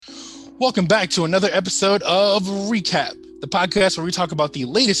Welcome back to another episode of Recap, the podcast where we talk about the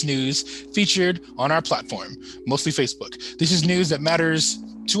latest news featured on our platform, mostly Facebook. This is news that matters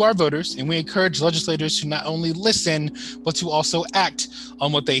to our voters, and we encourage legislators to not only listen, but to also act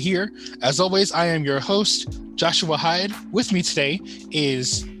on what they hear. As always, I am your host, Joshua Hyde. With me today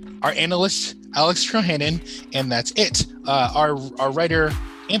is our analyst, Alex Trohannon, and that's it. Our writer,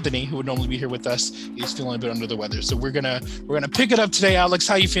 Anthony, who would normally be here with us, is feeling a bit under the weather. So we're gonna pick it up today. Alex,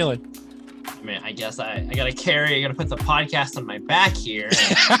 how you feeling? I mean, I guess I gotta put the podcast on my back here. So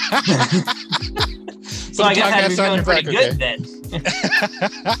I guess I'd be feeling pretty good then.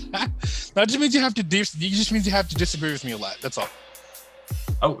 That just means you have to disagree with me a lot. That's all.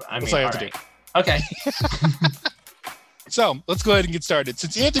 Oh, I mean, that's all I have to do. Okay. So let's go ahead and get started.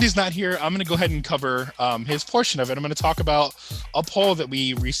 Since Anthony's not here, I'm going to go ahead and cover his portion of it. I'm going to talk about a poll that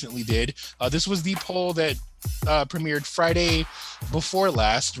we recently did. This was the poll that premiered Friday before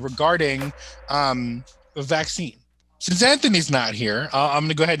last regarding a vaccine. Since Anthony's not here, I'm going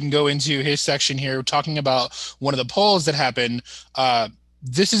to go ahead and go into his section here talking about one of the polls that happened.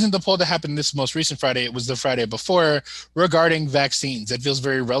 This isn't the poll that happened this most recent Friday. It was the Friday before regarding vaccines. It feels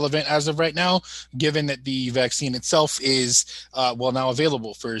very relevant as of right now, given that the vaccine itself is, now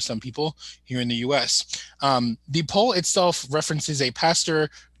available for some people here in the U.S. The poll itself references a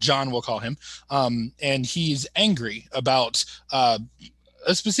pastor, John, we'll call him, and he's angry about a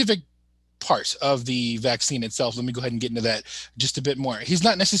specific part of the vaccine itself. Let me go ahead and get into that just a bit more. He's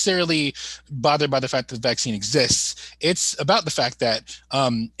not necessarily bothered by the fact that the vaccine exists. It's about the fact that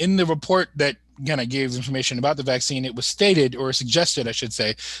in the report that kind of gave information about the vaccine, it was stated, or suggested, I should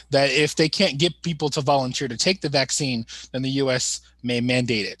say, that if they can't get people to volunteer to take the vaccine, then the U.S. may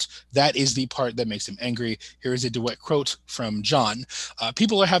mandate it. That is the part that makes him angry. Here is a direct quote from John.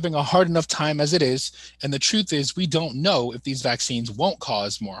 People are having a hard enough time as it is, and the truth is we don't know if these vaccines won't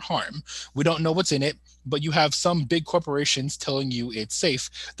cause more harm. We don't know what's in it, but you have some big corporations telling you it's safe.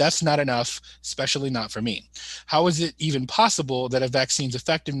 That's not enough, especially not for me. How is it even possible that a vaccine's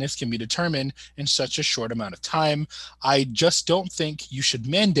effectiveness can be determined in such a short amount of time? I just don't think you should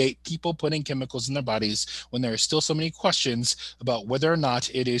mandate people putting chemicals in their bodies when there are still so many questions about whether or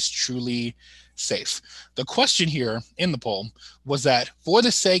not it is truly safe. The question here in the poll was that for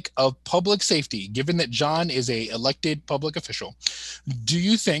the sake of public safety, given that John is an elected public official, do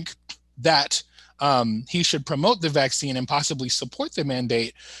you think that he should promote the vaccine and possibly support the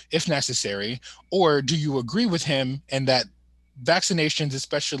mandate if necessary? Or do you agree with him and that vaccinations,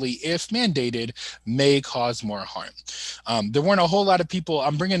 especially if mandated, may cause more harm? There weren't a whole lot of people,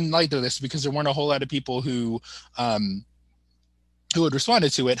 I'm bringing light to this because there weren't a whole lot of people who had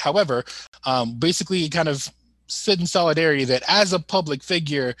responded to it. However, basically kind of stood in solidarity that as a public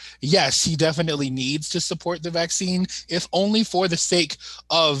figure, yes, he definitely needs to support the vaccine, if only for the sake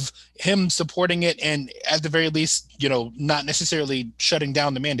of him supporting it and at the very least, not necessarily shutting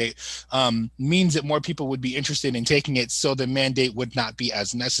down the mandate, means that more people would be interested in taking it, so the mandate would not be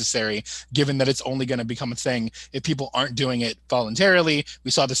as necessary, given that it's only going to become a thing if people aren't doing it voluntarily.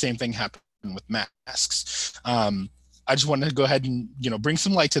 We saw the same thing happen with masks. I just wanted to go ahead and, bring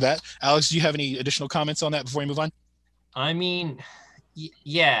some light to that. Alex, do you have any additional comments on that before we move on? I mean,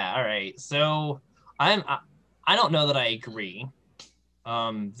 yeah. All right. So I don't know that I agree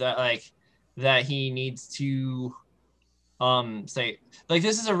that he needs to say, like,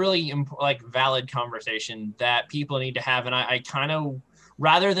 this is a really valid conversation that people need to have. And I kind of,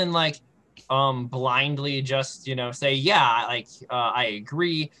 rather than blindly just, say, yeah, I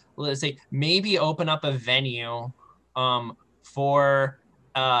agree. Let's say maybe open up a venue for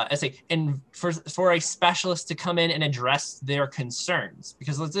a specialist to come in and address their concerns,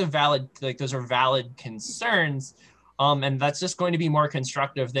 because those are valid concerns, and that's just going to be more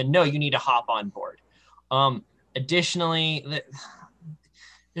constructive than, no, you need to hop on board. Additionally,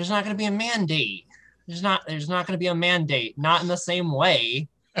 there's not going to be a mandate. There's not going to be a mandate, not in the same way.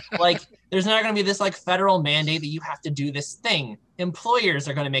 There's not going to be this federal mandate that you have to do this thing. Employers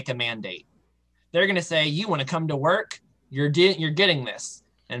are going to make a mandate. They're going to say, you want to come to work, you're getting this.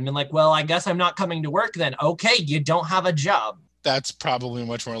 And been like, well, I guess I'm not coming to work then. Okay, you don't have a job. That's probably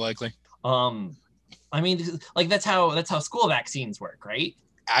much more likely. I mean, that's how school vaccines work, right?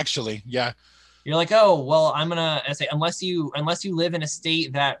 Actually, yeah. You're like, oh, well, I'm going to say, unless you live in a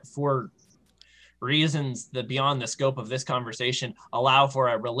state that, for reasons that beyond the scope of this conversation, allow for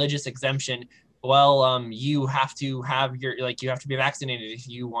a religious exemption, well, you have to have you have to be vaccinated if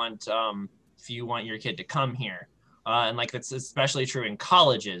you want your kid to come here. And that's especially true in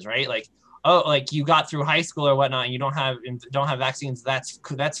colleges, right? You got through high school or whatnot and you don't have vaccines,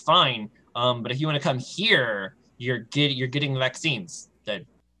 that's fine. But if you want to come here, you're getting the vaccines.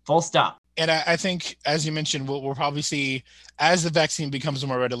 Full stop. And I think, as you mentioned, we'll probably see as the vaccine becomes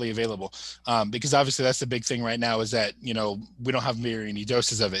more readily available, because obviously that's the big thing right now is that, we don't have very many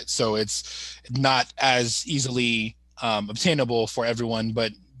doses of it. So it's not as easily obtainable for everyone,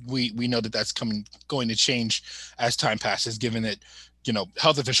 but we know that that's going to change as time passes, given that,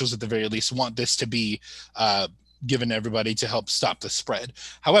 health officials at the very least want this to be given to everybody to help stop the spread.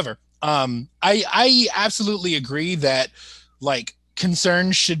 However, I absolutely agree that, like,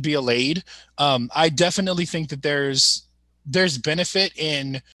 concerns should be allayed. I definitely think that there's benefit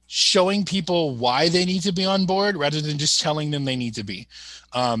in showing people why they need to be on board rather than just telling them they need to be.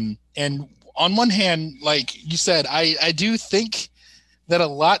 And on one hand, like you said, I do think that a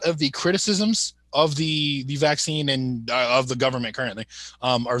lot of the criticisms of the vaccine and of the government currently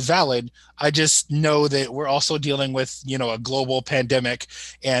are valid. I just know that we're also dealing with, a global pandemic,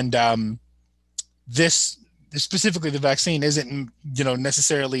 and this specifically the vaccine isn't,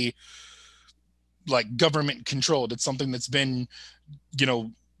 necessarily like government controlled. It's something that's been,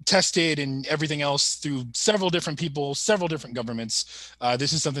 tested and everything else through several different people, several different governments.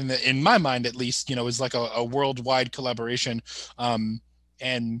 This is something that, in my mind at least, is like a worldwide collaboration.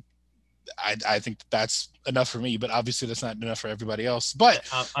 And I think that's enough for me, but obviously that's not enough for everybody else. But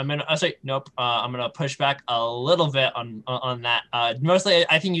I'll say nope. I'm gonna push back a little bit on that. Mostly,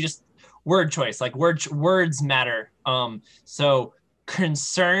 I think you just word choice, like words matter. So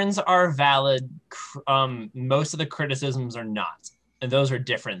concerns are valid. Most of the criticisms are not, and those are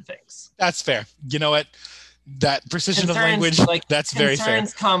different things. That's fair. You know what? That precision of language, that's very fair.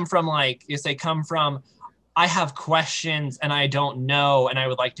 Concerns come from, like you say, I have questions and I don't know, and I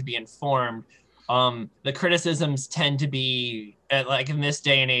would like to be informed. The criticisms tend to be, like in this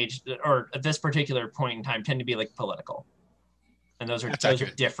day and age, or at this particular point in time, tend to be like political, and those are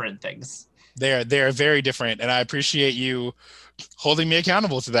different things. They are very different, and I appreciate you holding me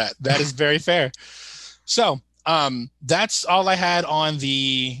accountable to that. That is very fair. So that's all I had on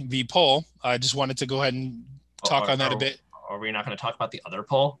the poll. I just wanted to go ahead and talk on that a bit. Are we not going to talk about the other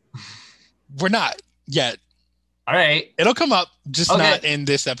poll? We're not yet. All right. It'll come up, just not in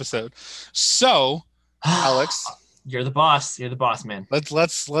this episode. So, Alex, you're the boss. You're the boss, man.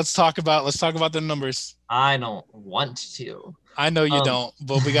 Let's talk about the numbers. I don't want to. I know you don't,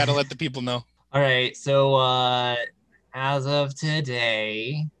 but we got to let the people know. All right. So, as of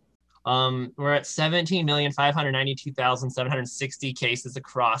today, we're at 17,592,760 cases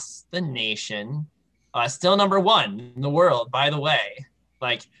across the nation. Still number one in the world, by the way.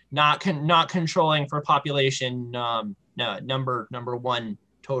 Like not controlling for population. No, number one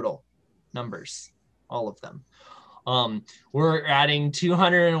total numbers, all of them. We're adding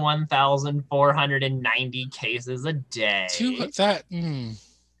 201,490 cases a day.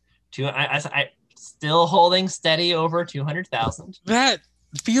 I still holding steady over 200,000. That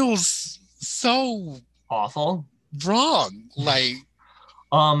feels so awful. Wrong. Like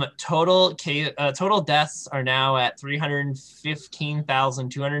total deaths are now at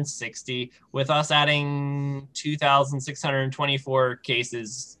 315,260, with us adding 2,624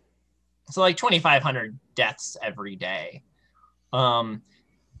 cases. So like 2,500 deaths every day. And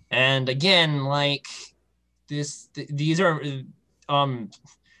again, like these are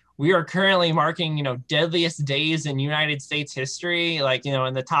we are currently marking, deadliest days in United States history. Like,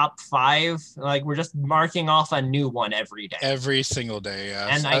 in the top 5, like we're just marking off a new one every day. Every single day. Yeah.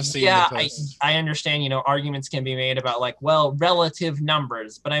 And I understand, arguments can be made about like, well, relative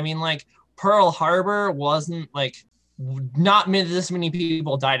numbers, but I mean, like Pearl Harbor wasn't like, not this many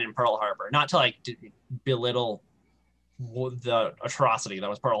people died in Pearl Harbor, not to like belittle the atrocity that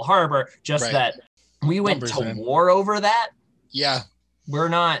was Pearl Harbor, just right. That we went to war over that. Yeah. We're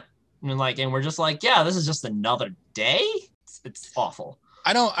not like, and we're just like, yeah, this is just another day. It's awful.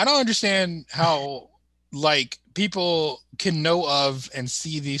 I don't understand how like people can know of and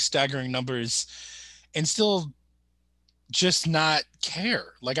see these staggering numbers and still just not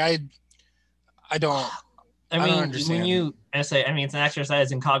care. Like I don't understand. It's an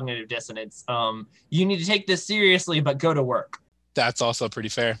exercise in cognitive dissonance. You need to take this seriously, but go to work. That's also pretty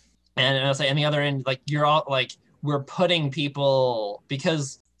fair. And I'll say on the other end, like you're all like, we're putting people,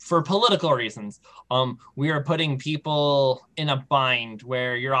 because for political reasons, we are putting people in a bind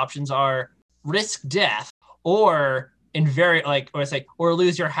where your options are risk death or or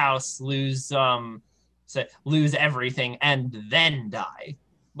lose your house, lose everything and then die.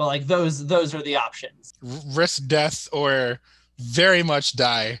 But like those are the options. Risk death or very much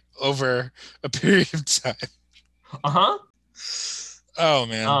die over a period of time. Uh-huh. Oh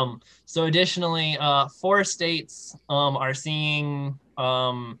man. So additionally, 4 states are seeing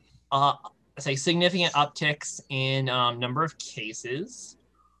significant upticks in number of cases.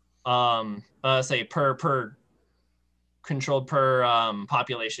 say per controlled per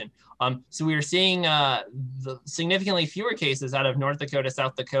population. So we were seeing the significantly fewer cases out of North Dakota,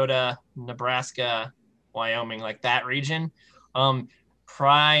 South Dakota, Nebraska, Wyoming, like that region.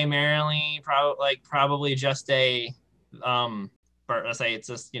 Primarily, probably just a, let's say it's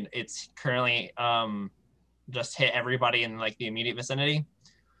just, it's currently just hit everybody in like the immediate vicinity.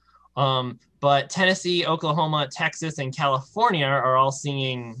 But Tennessee, Oklahoma, Texas, and California are all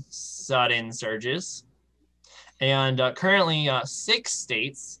seeing sudden surges. And currently, 6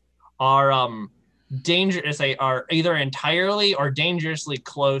 states are are either entirely or dangerously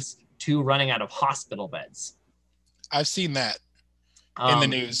close to running out of hospital beds. I've seen that in the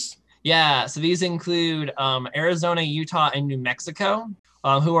news. Yeah, so these include Arizona, Utah, and New Mexico,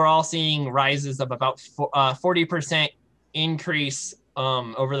 who are all seeing rises of about 40% increase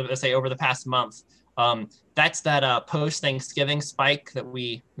over the past month. That's that post-Thanksgiving spike that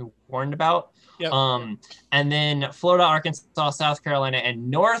we warned about. Yep. And then Florida, Arkansas, South Carolina,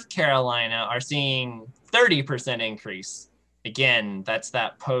 and North Carolina are seeing 30% increase. Again, that's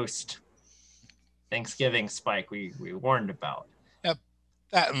that post-Thanksgiving spike we warned about. Yep.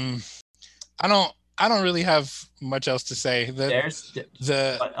 That I don't really have much else to say. What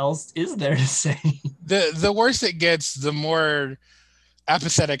else is there to say? The worse it gets, the more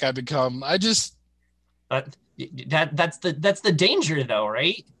apathetic I become. I just that's the danger though,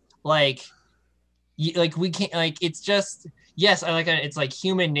 right? Like we can't, like, it's just, yes, I like it. It's like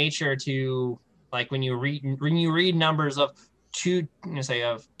human nature to, like, when you read numbers of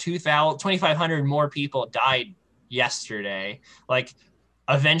 2,500 more people died yesterday, like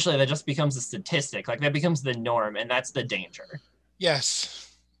eventually that just becomes a statistic, like that becomes the norm, and that's the danger.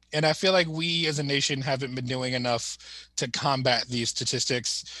 Yes. And I feel like we as a nation haven't been doing enough to combat these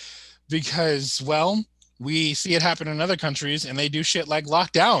statistics because, well, we see it happen in other countries and they do shit like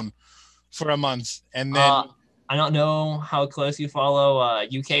lockdown for a month. And then I don't know how close you follow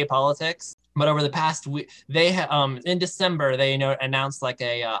UK politics, but over the past week, they in December, they announced like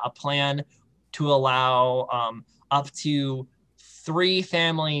a plan to allow up to 3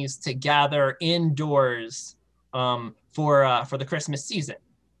 families to gather indoors for the Christmas season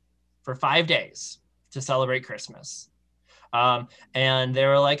for 5 days to celebrate Christmas. And they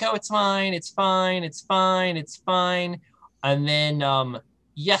were like, oh, it's fine. And then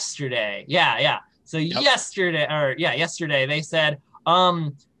yesterday, yesterday they said,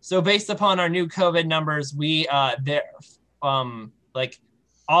 so based upon our new COVID numbers, we like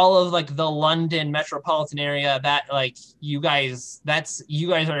all of like the London metropolitan area, that like you guys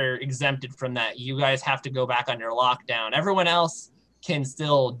are exempted from that. You guys have to go back under lockdown. Everyone else can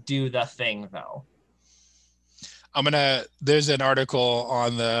still do the thing though. There's an article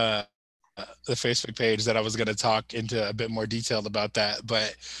on the Facebook page that I was going to talk into a bit more detail about that,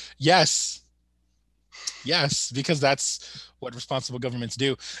 but yes, because that's what responsible governments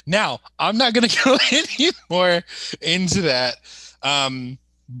do. Now, I'm not going to go any more into that.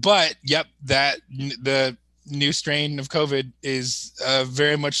 But yep, that the new strain of COVID is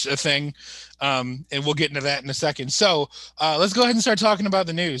very much a thing. And we'll get into that in a second. So let's go ahead and start talking about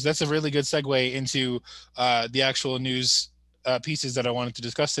the news. That's a really good segue into the actual news pieces that I wanted to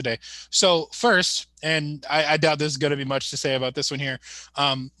discuss today. So first, and I doubt there's going to be much to say about this one here,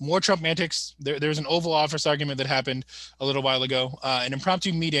 more Trump antics. There was an Oval Office argument that happened a little while ago. An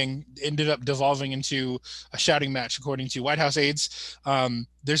impromptu meeting ended up devolving into a shouting match, according to White House aides.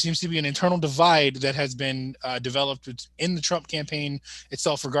 There seems to be an internal divide that has been developed in the Trump campaign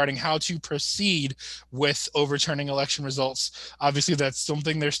itself regarding how to proceed with overturning election results. Obviously, that's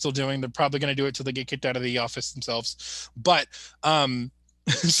something they're still doing. They're probably going to do it till they get kicked out of the office themselves. But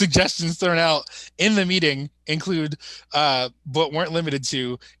suggestions thrown out in the meeting include, but weren't limited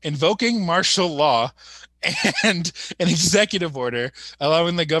to, invoking martial law and an executive order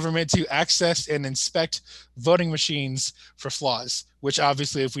allowing the government to access and inspect voting machines for flaws, which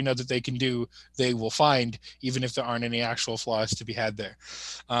obviously, if we know that they can do, they will find, even if there aren't any actual flaws to be had there.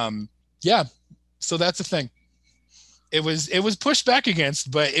 So that's a thing. It was pushed back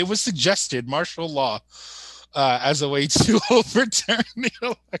against, but it was suggested, martial law, as a way to overturn the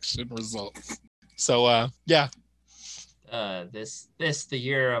election results. So this the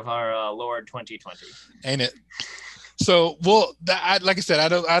year of our Lord 2020, ain't it? So, well, like I said,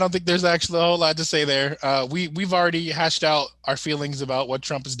 I don't think there's actually a whole lot to say there. We've already hashed out our feelings about what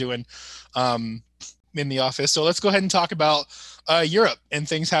Trump is doing in the office. So let's go ahead and talk about Europe and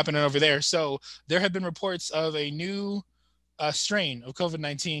things happening over there. So there have been reports of a new strain of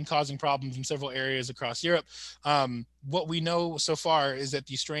COVID-19 causing problems in several areas across Europe. What we know so far is that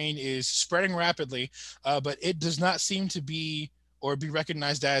the strain is spreading rapidly, but it does not seem to be or be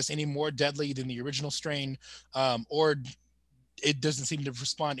recognized as any more deadly than the original strain, or it doesn't seem to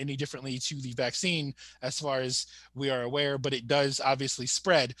respond any differently to the vaccine as far as we are aware, but it does obviously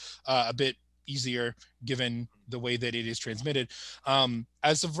spread a bit easier given the way that it is transmitted.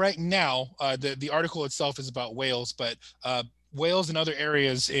 As of right now, the article itself is about Wales, but Wales and other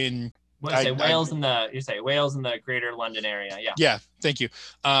areas in Wales in the Greater London area. Yeah, thank you.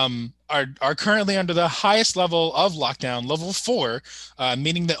 Are currently under the highest level of lockdown, level 4,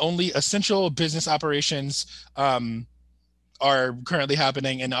 meaning that only essential business operations are currently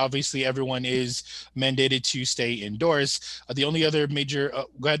happening, and obviously everyone is mandated to stay indoors. The only other major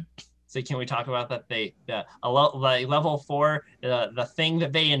go ahead. So can we talk about that? Level 4, the thing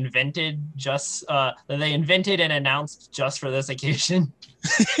that they invented that they invented and announced just for this occasion.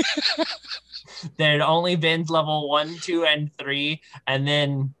 There had only been level 1, 2, and 3, and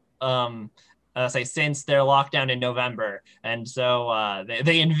then since their lockdown in November, and so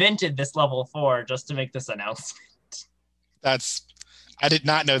they invented this level 4 just to make this announcement. I did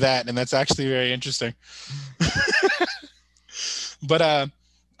not know that, and that's actually very interesting. But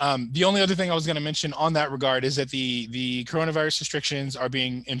the only other thing I was going to mention on that regard is that the coronavirus restrictions are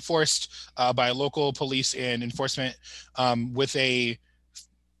being enforced by local police and enforcement with a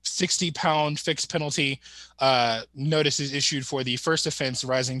 £60 fixed penalty. Notice is issued for the first offense,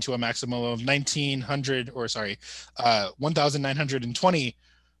 rising to a maximum of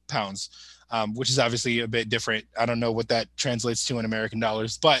 £1,920, which is obviously a bit different. I don't know what that translates to in American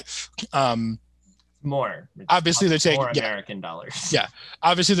dollars, but more. Obviously, they're taking American dollars. Yeah,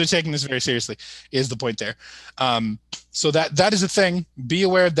 obviously they're taking this very seriously. Is the point there? So that is a thing. Be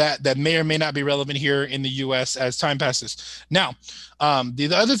aware that may or may not be relevant here in the U.S. as time passes. Now, the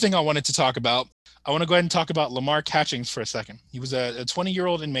other thing I wanted to talk about, I want to go ahead and talk about Lamar Catchings for a second. He was a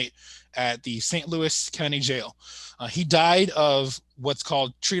 20-year-old inmate at the St. Louis County Jail. He died of what's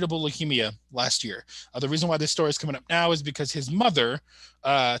called treatable leukemia last year. The reason why this story is coming up now is because his mother,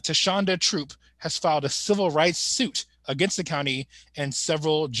 Tashonda Troop, has filed a civil rights suit against the county and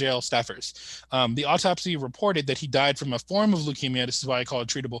several jail staffers. The autopsy reported that he died from a form of leukemia, this is why I call it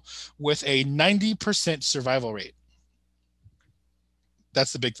treatable, with a 90% survival rate.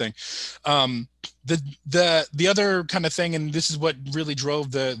 That's the big thing. The other kind of thing, and this is what really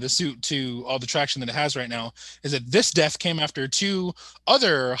drove the suit to all the traction that it has right now, is that this death came after 2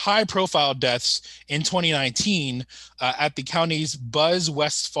 other high-profile deaths in 2019 at the county's Buzz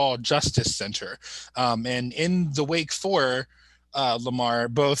Westfall Justice Center. And in the wake for Lamar,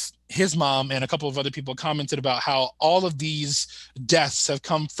 both his mom and a couple of other people commented about how all of these deaths have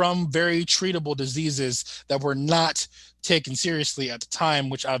come from very treatable diseases that were not taken seriously at the time,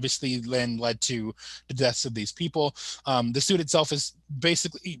 which obviously then led to the deaths of these people. The suit itself is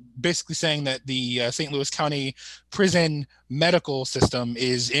basically saying that the St. Louis County prison medical system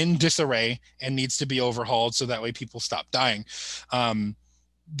is in disarray and needs to be overhauled so that way people stop dying.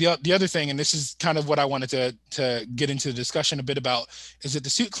 The other thing, and this is kind of what I wanted to get into the discussion a bit about, is that the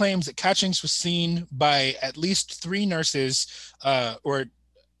suit claims that Catchings was seen by at least 3 nurses, or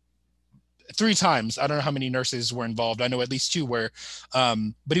 3 times. I don't know how many nurses were involved. I know at least 2 were,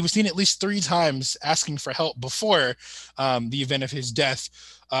 but he was seen at least 3 times asking for help before the event of his death.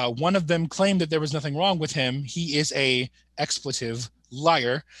 One of them claimed that there was nothing wrong with him. He is a expletive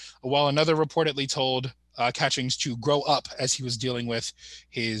liar, while another reportedly told Catchings to grow up as he was dealing with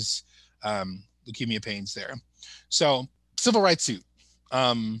his leukemia pains there. So, civil rights suit,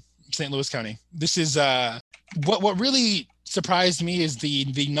 St. Louis County. This is what really surprised me is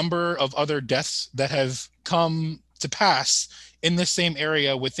the number of other deaths that have come to pass in this same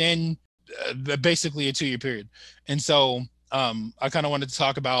area within basically a 2-year period. And so I kind of wanted to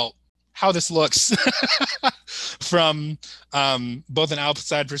talk about how this looks from both an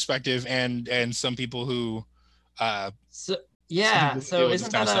outside perspective and some people who so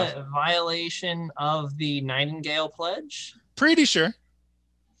isn't that a violation of the Nightingale Pledge? Pretty sure.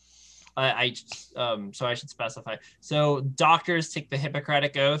 So I should specify. So doctors take the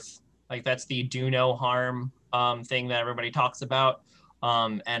Hippocratic Oath, like that's the do no harm thing that everybody talks about.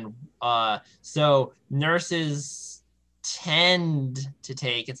 So nurses tend to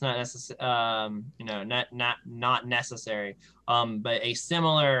take, it's not necessary, not necessary, but a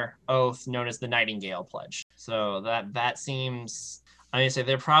similar oath known as the Nightingale Pledge. So that seems, I say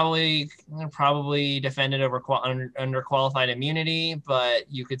they're probably defended under qualified immunity,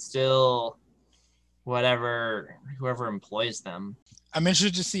 but you could still, whoever employs them. I'm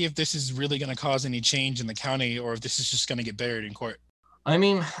interested to see if this is really going to cause any change in the county, or if this is just going to get buried in court. I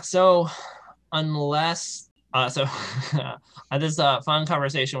mean, so unless this fun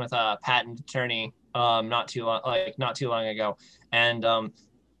conversation with a patent attorney not too long ago, and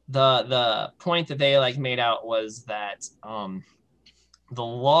the point that they like made out was that the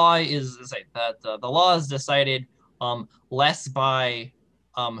law is like that the law is decided less by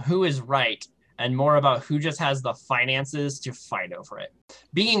who is right and more about who just has the finances to fight over it.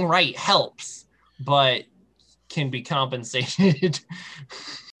 Being right helps, but can be compensated.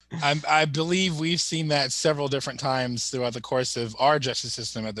 I believe we've seen that several different times throughout the course of our justice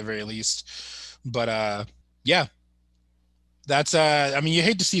system, at the very least. But yeah, that's I mean, you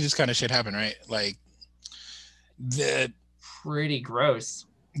hate to see this kind of shit happen, right? Like the Pretty gross.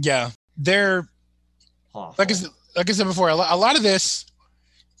 yeah, they're Awful. like I said before, a lot of this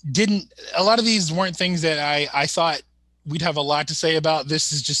didn't. A lot of these weren't things that I thought we'd have a lot to say about.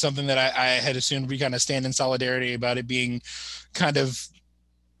 This is just something that I had assumed we kind of stand in solidarity about it being kind of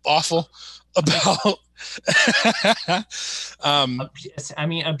awful about. I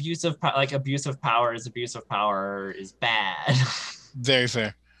mean, abusive power is bad. Very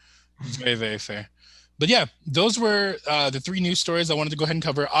fair. Very, very fair. But yeah, those were the three news stories I wanted to go ahead and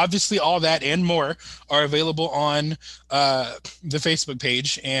cover. Obviously, all that and more are available on the Facebook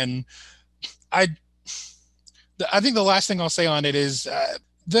page. And I, I think the last thing I'll say on it is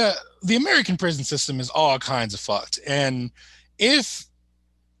the American prison system is all kinds of fucked. And if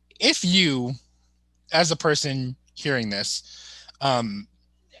you, as a person hearing this,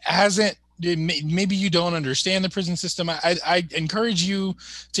 hasn't maybe you don't understand the prison system, I encourage you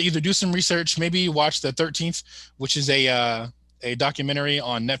to either do some research, maybe watch the 13th, which is a documentary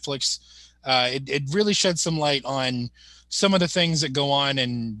on Netflix. It really sheds some light on some of the things that go on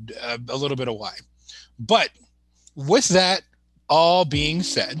and a little bit of why. But with that all being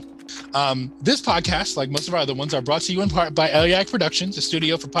said, this podcast, like most of our other ones, are brought to you in part by Eliac Productions, a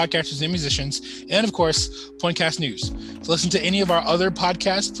studio for podcasters and musicians, and of course, Pointcast News. To listen to any of our other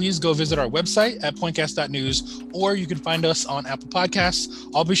podcasts, please go visit our website at pointcast.news, or you can find us on Apple Podcasts.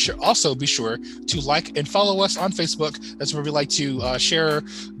 Also be sure to like and follow us on Facebook. That's where we like to share,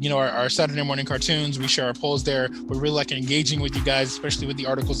 our Saturday morning cartoons. We share our polls there. We really like engaging with you guys, especially with the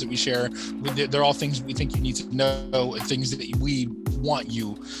articles that we share. They're all things we think you need to know, things that we want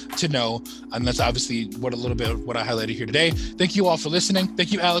you to know, and that's obviously what I highlighted here today. Thank you all for listening.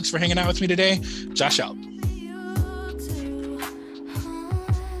 Thank you, Alex, for hanging out with me today. Josh out.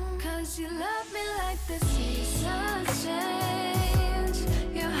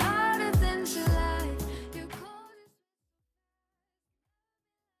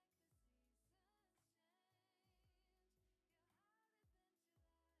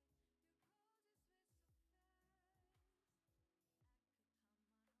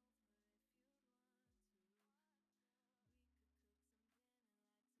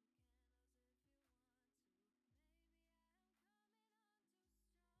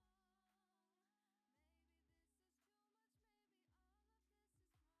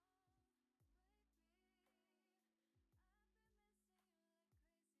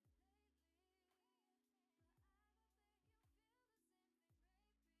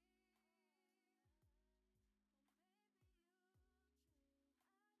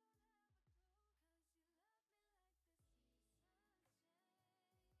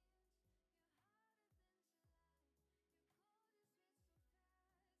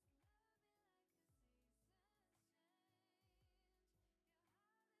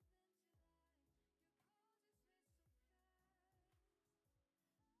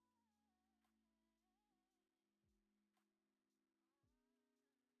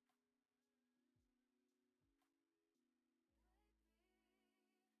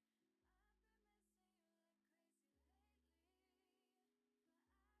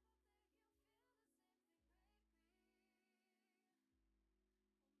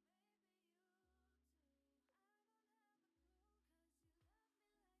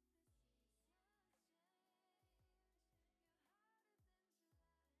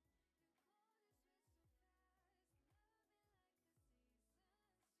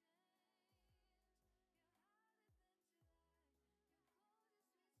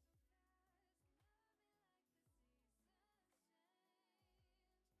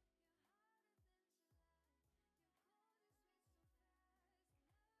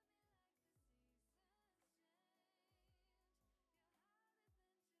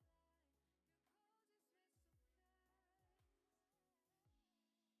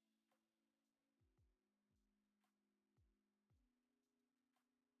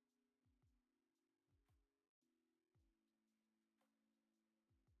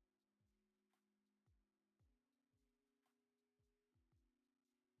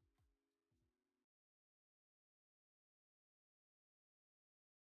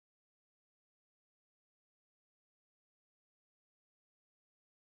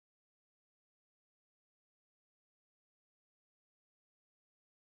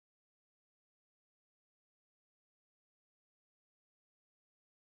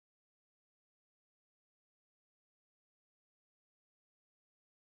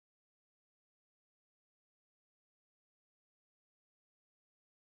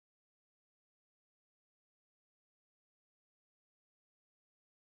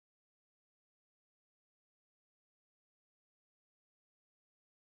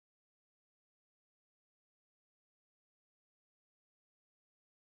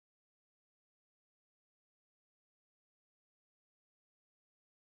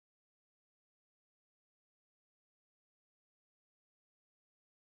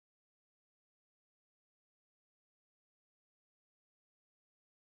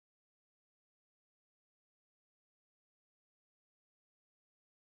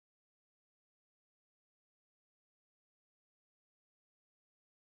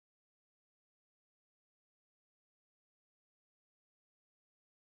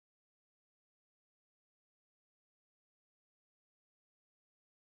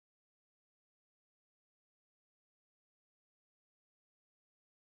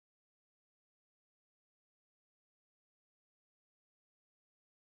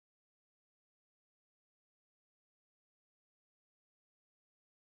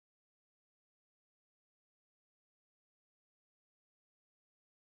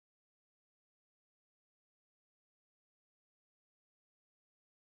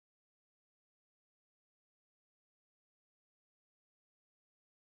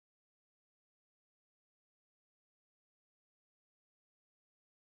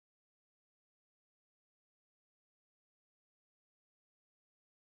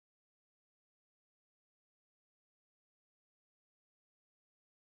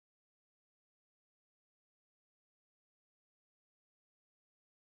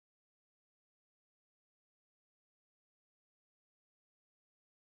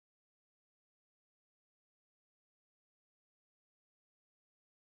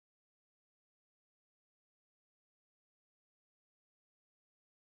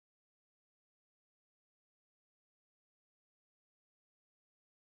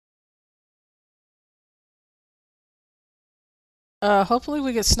 Hopefully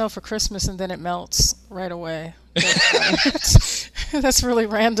we get snow for Christmas and then it melts right away. That's really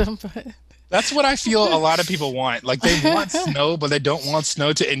random, but That's what I feel a lot of people want. Like they want snow, but they don't want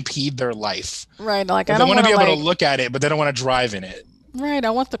snow to impede their life. right, like Like I they don't want to want be to able to like look at it, but they don't want to drive in it. right, I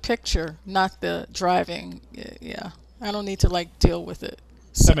want the picture, not the driving. Yeah. I don't need to like deal with it.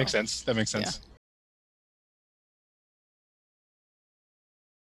 That makes So, sense. That makes yeah. sense.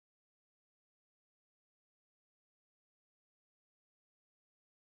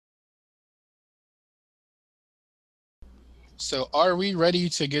 So are we ready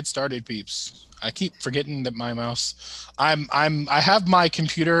to get started, peeps? I keep forgetting that my mouse. I have my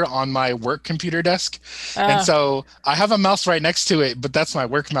computer on my work computer desk, and Uh, so I have a mouse right next to it, but that's my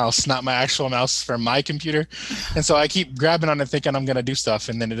work mouse, not my actual mouse for my computer. And so I keep grabbing on it thinking I'm gonna do stuff,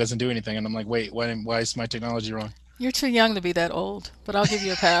 and then it doesn't do anything, and I'm like, wait, why is my technology wrong? you're too young to be that old, but I'll give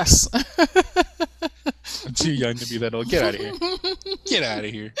you a pass. I'm too young to be that old. Get out of here. Get out of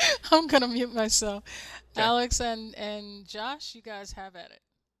here. I'm gonna mute myself. Okay. Alex and Josh, you guys have at it.